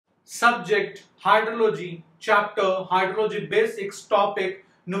subject hydrology, chapter hydrology basics, topic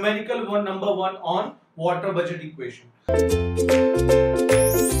numerical 1 number 1 on water budget equation.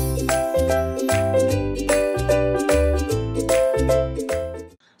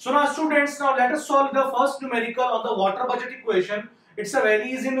 So now students, now let us solve the first numerical on the water budget equation. It's a very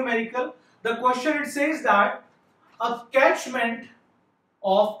easy numerical. The question, it says that a catchment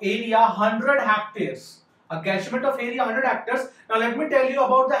of area 100 hectares. A catchment of area 100 hectares. Now let me tell you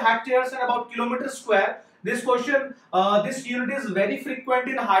about the hectares and about kilometers square. This question, this unit is very frequent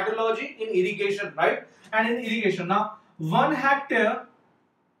in hydrology, in irrigation, right? And in irrigation. Now 1 hectare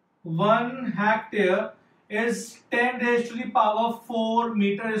is 10 raised to the power 4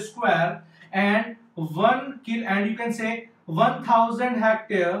 meter square, and 100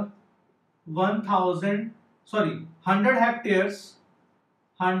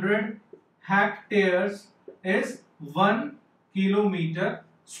 hectares is 1 kilometer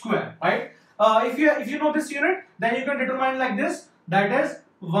square, right? If you know this unit, then you can determine like this, that is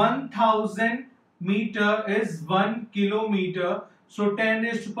 1000 meter is 1 kilometer. So 10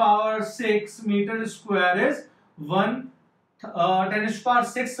 raised to power 6 meter square is 10 raised to power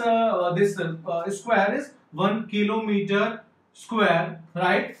 6 square is 1 kilometer square,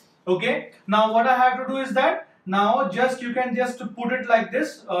 right? Okay. Now what I have to do is that now you can just put it like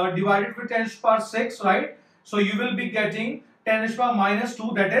this, divide it with 10 raised to power 6, right? So you will be getting 10 raised to power minus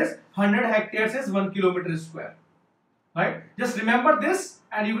 2, that is 100 hectares is 1 kilometer square, right? Just remember this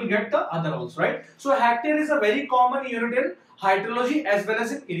and you will get the other also, right? So hectare is a very common unit in hydrology as well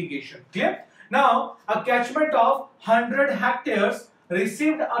as in irrigation. Clear? Now a catchment of 100 hectares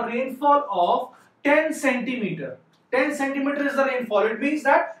received a rainfall of 10 centimeter. 10 centimeter is the rainfall. It means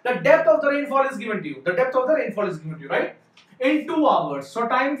that the depth of the rainfall is given to you. The depth of the rainfall is given to you, right? In 2 hours. So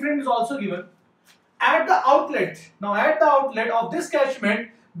time frame is also given. At the outlet, now at the outlet of this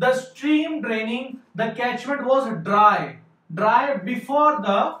catchment, the stream draining the catchment was dry before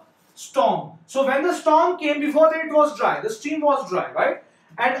the storm. So when the storm came, before that it was dry, the stream was dry, right?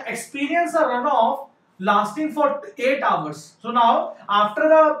 And experienced a runoff lasting for 8 hours. So now after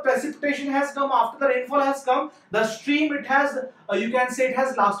the precipitation has come, after the rainfall has come, the stream, it has, you can say it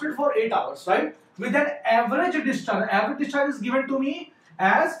has lasted for 8 hours, right? With an average discharge. Average discharge is given to me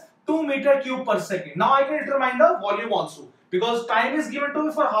as 2 meter cube per second. Now I can determine the volume also, because time is given to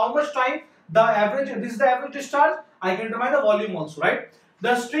me for how much time the average, this is the average discharge, I can determine the volume also, right?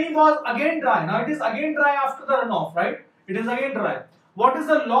 The stream was again dry. Now it is again dry after the runoff, right? It is again dry. What is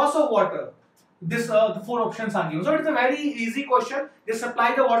the loss of water? This the 4 options are given. So it is a very easy question. Just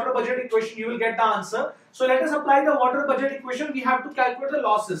apply the water budget equation, you will get the answer. So let us apply the water budget equation. We have to calculate the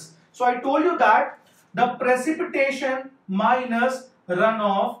losses. So I told you that the precipitation minus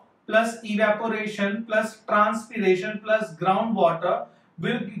runoff plus evaporation plus transpiration plus groundwater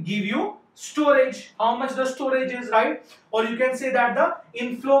will give you storage. How much the storage is, right? Or you can say that the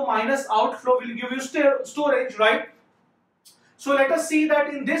inflow minus outflow will give you storage, right? So let us see that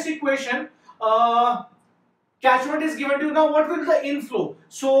in this equation, catchment is given to you. Now what will be the inflow?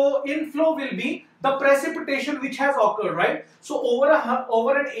 So inflow will be the precipitation which has occurred, right? So over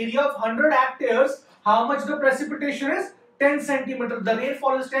an area of 100 hectares, how much the precipitation is? 10 centimeter. The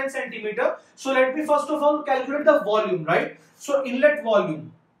rainfall is 10 centimeter. So let me first of all calculate the volume, right? So inlet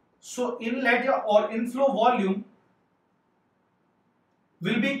volume. So inlet or inflow volume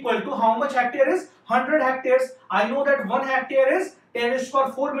will be equal to how much hectare is? 100 hectares. I know that 1 hectare is 10 raised to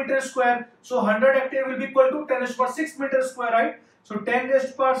power 4 meter square. So 100 hectare will be equal to 10 raised to power 6 meter square, right? So 10 raised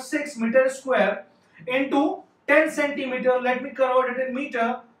to power 6 meter square into 10 centimeter. Let me convert it in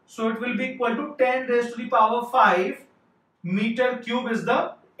meter. So it will be equal to 10 raised to the power 5 meter cube is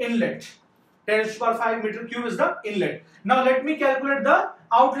the inlet. 10 raised to power 5 meter cube is the inlet. Now let me calculate the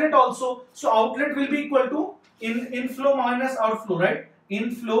outlet also. So outlet will be equal to inflow minus outflow, right?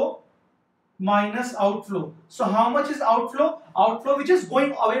 Inflow minus outflow. So how much is outflow? Outflow which is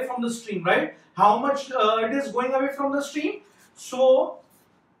going away from the stream, right? How much it is going away from the stream? So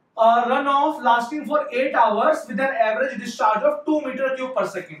runoff lasting for 8 hours with an average discharge of 2 meter cube per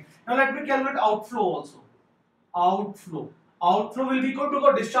second. Now let me calculate outflow also. Outflow will be equal to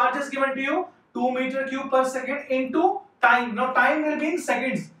what? Discharge is given to you 2 meter cube per second into time. Now time will be in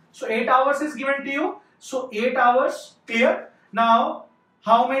seconds. So 8 hours is given to you. So 8 hours, clear. Now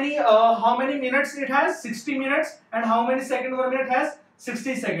how many minutes it has? 60 minutes. And how many seconds per minute has?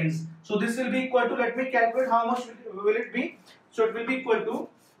 60 seconds. So this will be equal to, let me calculate how much will it be. So it will be equal to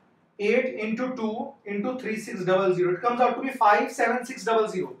 8 into 2 into 3600. It comes out to be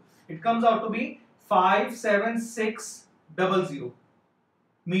 57600. It comes out to be 57600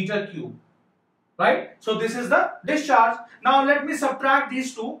 meter cube, right? So this is the discharge. Now let me subtract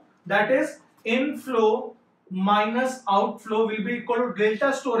these two. that is inflow minus outflow will be equal to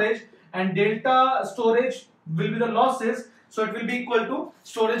delta storage, and delta storage will be the losses. So it will be equal to,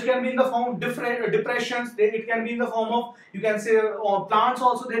 storage can be in the form of different depressions, it can be in the form of, you can say, plants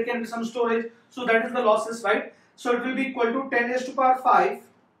also, there can be some storage. So that is the losses, right? So it will be equal to 10 raised to power 5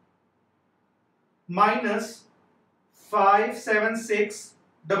 minus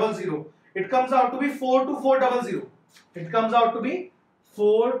 57600. It comes out to be 42400. It comes out to be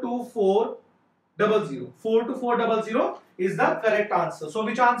 42400. 42400 is the correct answer. So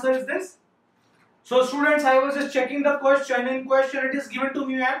which answer is this? So students, I was just checking the question. In question it is given to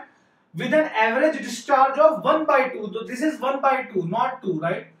me with an average discharge of 1/2. So this is 1/2, not 2,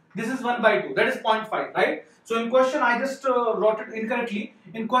 right? This is 1/2. That is 0.5, right? So in question I just wrote it incorrectly.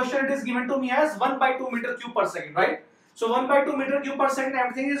 In question it is given to me as 1/2 meter cube per second, right? So 1/2 meter cube per second,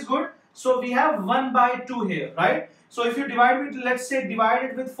 everything is good. So we have 1/2 here, right? So if you divide with, let's say, divide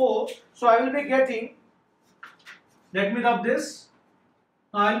it with 4, so I will be getting, let me rub this,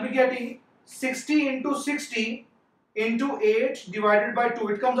 I will be getting 60 into 60 into 8 divided by 2.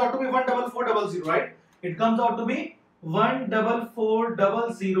 It comes out to be 14400, right? It comes out to be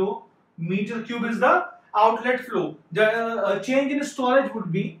 14400 meter cube is the outlet flow. The change in storage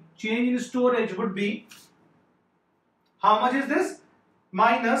would be, how much is this?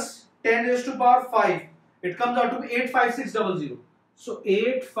 Minus 10 raised to power 5. It comes out to be 85600. So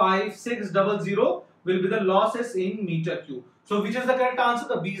 85600 will be the losses in meter cube. So which is the correct answer?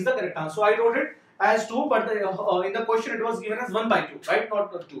 The B is the correct answer. So I wrote it as 2, but in the question it was given as 1/2, right?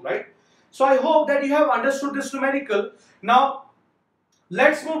 Not 2, right? So I hope that you have understood this numerical. Now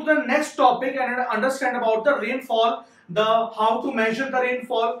let's move to the next topic and understand about the rainfall, how to measure the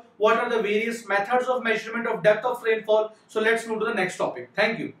rainfall, what are the various methods of measurement of depth of rainfall. So let's move to the next topic.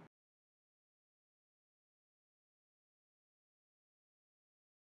 Thank you.